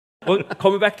But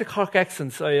coming back to Cork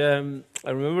accents, I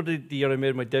remember the year I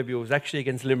made my debut. It was actually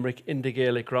against Limerick in the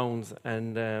Gaelic grounds,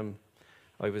 and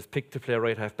I was picked to play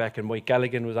right half back, and Mike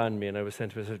Galligan was on me, and I was saying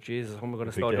to myself, Jesus, how am I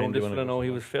going to start doing this? I know he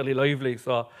was fairly lively.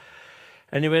 So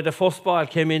anyway, the first ball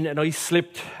came in, and I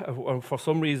slipped. For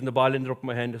some reason, the ball ended up in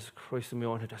my hand. I said, Christ in my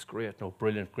own head, that's great. No,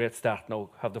 brilliant, great start.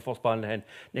 Now have the first ball in the hand.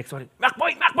 Next one,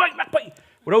 McBoy.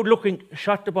 Without looking,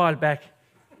 shot the ball back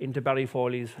into Barry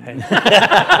Foley's hand.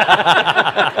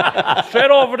 Straight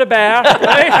over the bar,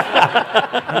 right?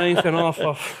 And I said, oh,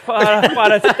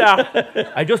 what a start.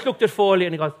 I just looked at Foley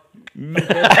and he goes,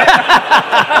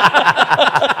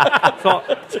 so,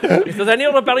 if there's any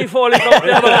other Barry Foley out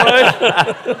there,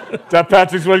 right? That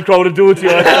Patrick's well crowded do it to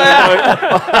you.